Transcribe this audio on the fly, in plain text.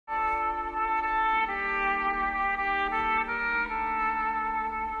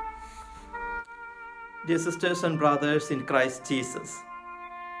Dear sisters and brothers in Christ Jesus,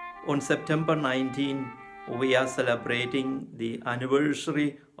 on September 19, we are celebrating the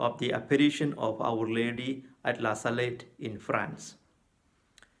anniversary of the apparition of Our Lady at La Salette in France.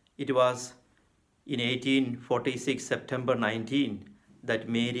 It was in 1846, September 19, that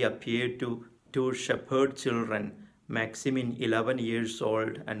Mary appeared to two shepherd children, Maximin, 11 years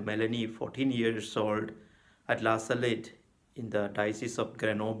old, and Melanie, 14 years old, at La Salette in the Diocese of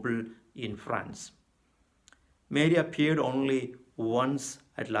Grenoble in France. Mary appeared only once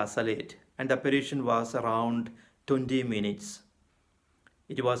at La Salette, and the apparition was around 20 minutes.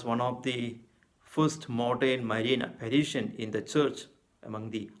 It was one of the first modern Marian apparition in the church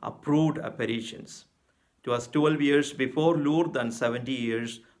among the approved apparitions. It was 12 years before Lourdes and 70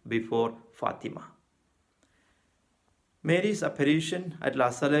 years before Fatima. Mary's apparition at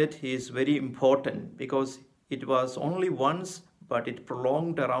La Salette is very important because it was only once, but it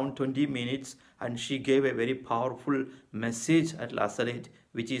prolonged around 20 minutes, and she gave a very powerful message at La Salette,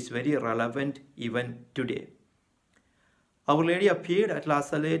 which is very relevant even today. Our Lady appeared at La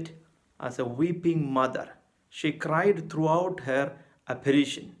Salette as a weeping mother. She cried throughout her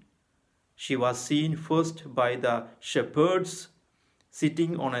apparition. She was seen first by the shepherds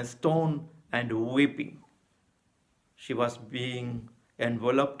sitting on a stone and weeping. She was being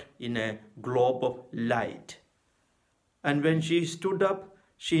enveloped in a globe of light. And when she stood up,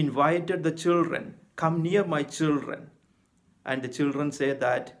 she invited the children, "Come near, my children." And the children said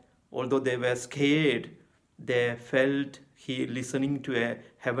that although they were scared, they felt listening to a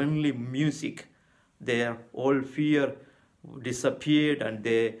heavenly music. Their all fear disappeared and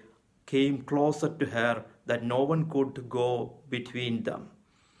they came closer to her that no one could go between them.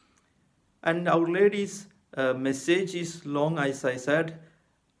 And Our Lady's message is long, as I said.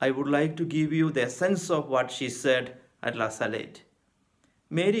 I would like to give you the essence of what she said at La Salette.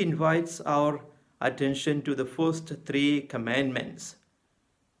 Mary invites our attention to the first three commandments.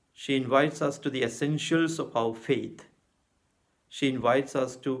 She invites us to the essentials of our faith. She invites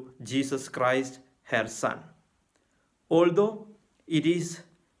us to Jesus Christ, her Son. Although it is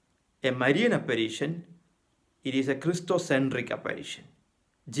a Marian apparition, it is a Christocentric apparition.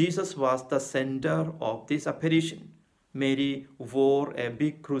 Jesus was the center of this apparition. Mary wore a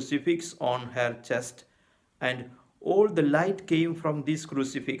big crucifix on her chest, and all the light came from this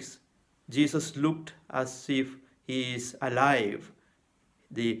crucifix. Jesus looked as if he is alive,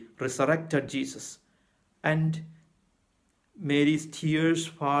 the resurrected Jesus. And Mary's tears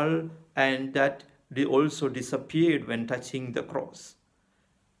fall, and that they also disappeared when touching the cross.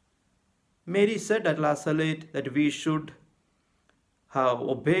 Mary said at La Salette that we should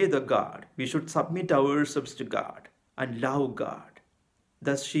obey the God. We should submit ourselves to God and love God.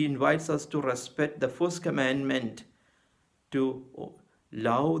 Thus she invites us to respect the first commandment, to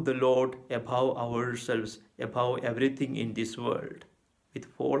love the Lord above ourselves, above everything in this world, with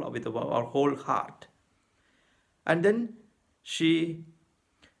our whole heart. And then she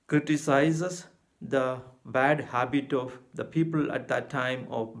criticizes the bad habit of the people at that time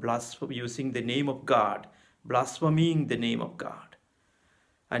of using the name of God, blaspheming the name of God.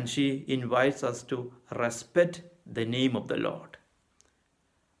 And she invites us to respect the name of the Lord.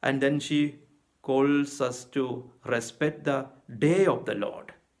 And then she calls us to respect the day of the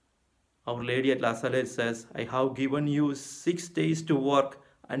Lord. Our Lady at La Salette says, "I have given you 6 days to work,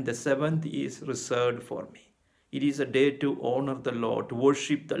 and the 7th is reserved for me." It is a day to honor the Lord, to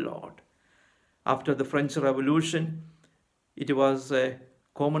worship the Lord. After the French Revolution, it was a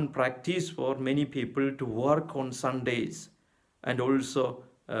common practice for many people to work on Sundays and also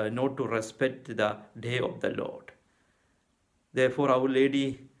not to respect the day of the Lord. Therefore, Our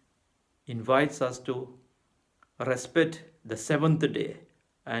Lady invites us to respect the 7th day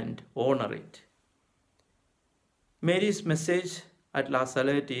and honor it. Mary's message at La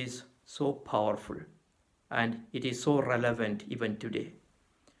Salette is so powerful, and it is so relevant even today.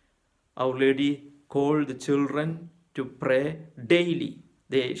 Our Lady called the children to pray daily.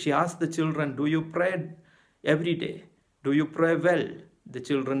 She asked the children, "Do you pray every day? Do you pray well?" The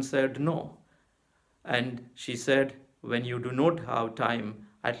children said no. And she said, "When you do not have time,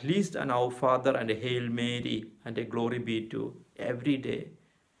 at least an Our Father and a Hail Mary and a Glory be to every day."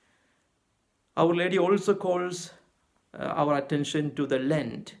 Our Lady also calls our attention to the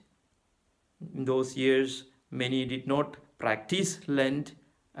Lent. In those years, many did not practice Lent,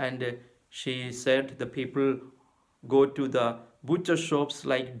 and she said the people go to the butcher shops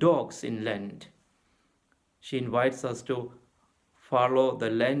like dogs in Lent. She invites us to follow the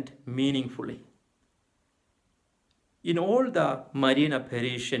Lent meaningfully. In all the Marian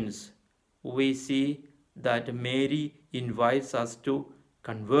apparitions, we see that Mary invites us to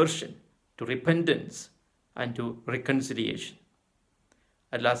conversion, to repentance and to reconciliation.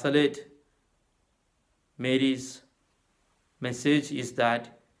 At La Salette, Mary's message is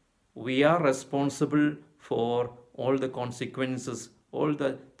that we are responsible for all the consequences, all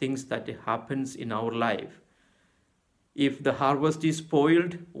the things that happens in our life. If the harvest is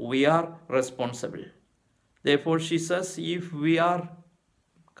spoiled, we are responsible. Therefore, she says, if we are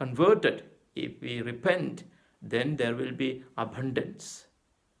converted, if we repent, then there will be abundance.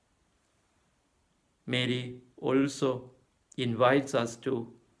 Mary also invites us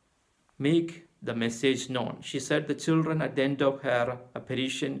to make the message known. She said, the children at the end of her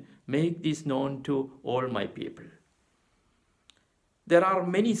apparition, make this known to all my people. There are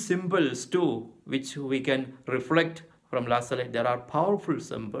many symbols too, which we can reflect from La Salette. There are powerful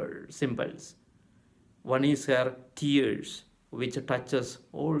symbols. One is her tears, which touches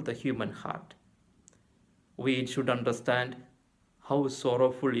all the human heart. We should understand how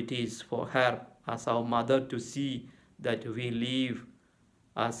sorrowful it is for her as our mother to see that we live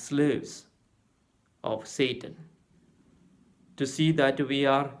as slaves of Satan, to see that we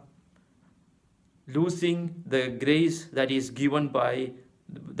are losing the grace that is given by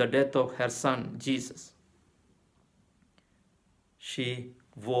the death of her son, Jesus. She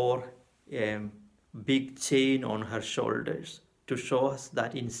wore a big chain on her shoulders to show us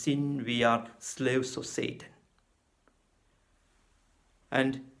that in sin we are slaves of Satan.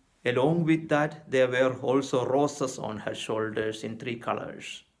 And along with that, there were also roses on her shoulders in 3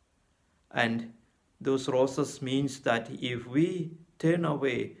 colors. And those roses means that if we turn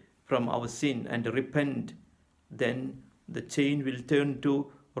away from our sin and repent, then the chain will turn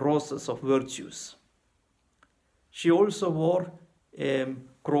to roses of virtues. She also wore a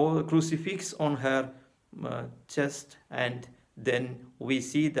crucifix on her chest, and then we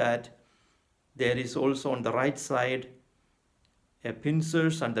see that there is also on the right side a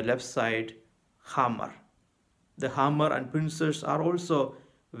pincers and the left side hammer. The hammer and pincers are also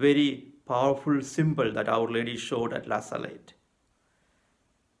very powerful symbol that Our Lady showed at La Salette.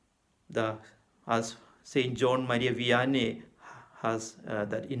 As Saint John Maria Vianney has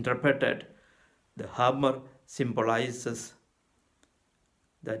that interpreted, the hammer symbolizes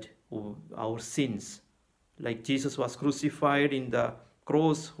that our sins, like Jesus was crucified in the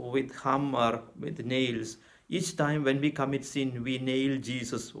cross with hammer, with nails. Each time when we commit sin, we nail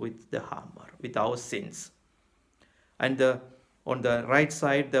Jesus with the hammer, with our sins. And on the right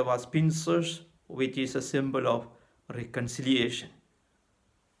side, there was pincers, which is a symbol of reconciliation.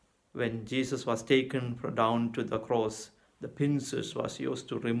 When Jesus was taken down to the cross, the pincers was used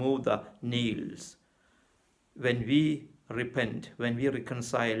to remove the nails. When we repent, when we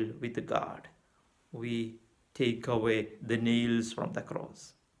reconcile with God, we take away the nails from the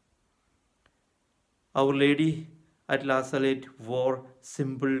cross. Our Lady at La Salette wore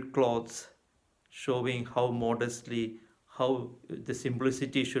simple clothes, showing how modestly, how the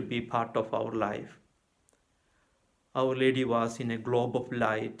simplicity should be part of our life. Our Lady was in a globe of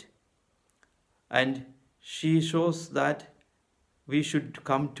light, and she shows that we should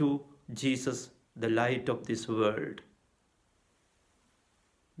come to Jesus, the light of this world.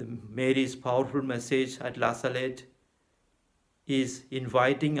 Mary's powerful message at La Salette is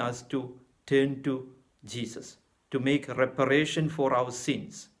inviting us to turn to Jesus, to make reparation for our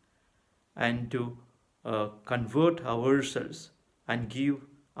sins, and to convert ourselves and give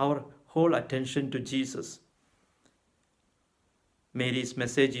our whole attention to Jesus. Mary's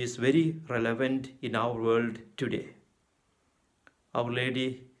message is very relevant in our world today. Our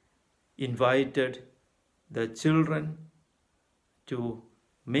Lady invited the children to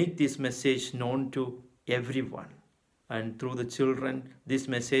make this message known to everyone. And through the children, this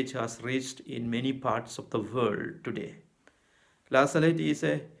message has reached in many parts of the world today. La Salette is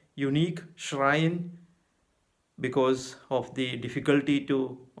a unique shrine because of the difficulty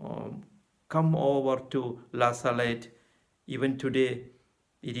to come over to La Salette. Even today,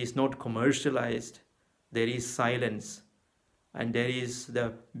 it is not commercialized. There is silence, and there is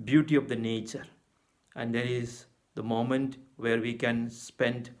the beauty of the nature, and there is the moment where we can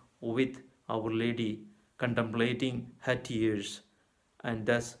spend with Our Lady, contemplating her tears, and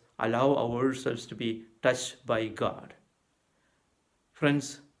thus allow ourselves to be touched by God.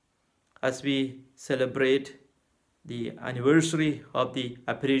 Friends, as we celebrate the anniversary of the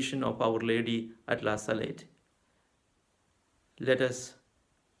apparition of Our Lady at La Salette, let us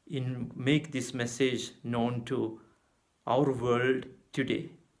make this message known to our world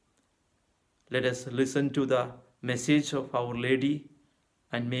today. Let us listen to the message of Our Lady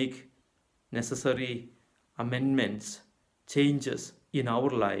and make necessary amendments, changes in our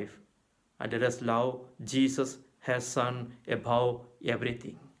life, and let us love Jesus, her Son, above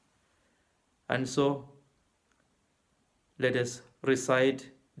everything. And so let us recite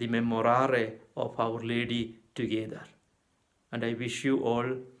the Memorare of Our Lady together. And I wish you all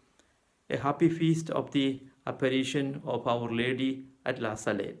a happy feast of the apparition of Our Lady at La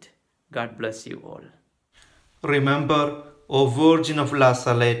Salette. God bless you all. Remember, O Virgin of La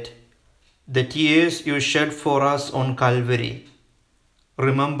Salette, the tears you shed for us on Calvary.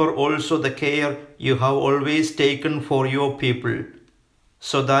 Remember also the care you have always taken for your people,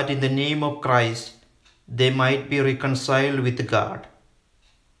 so that in the name of Christ they might be reconciled with God.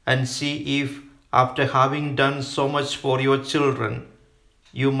 And see if, after having done so much for your children,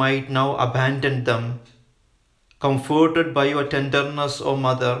 you might now abandon them. Comforted by your tenderness, O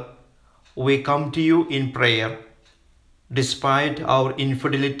Mother, we come to you in prayer. Despite our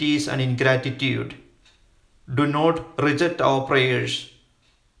infidelities and ingratitude, do not reject our prayers,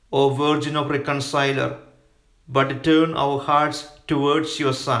 O Virgin of Reconciler, but turn our hearts towards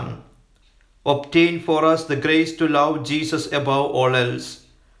your Son. Obtain for us the grace to love Jesus above all else,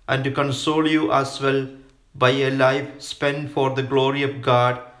 and to console you as well by a life spent for the glory of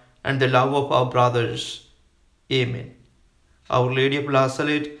God and the love of our brothers. Amen. Our Lady of La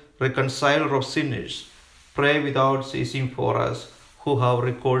Salette, reconciler of sinners, pray without ceasing for us who have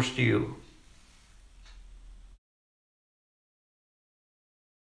recourse to you.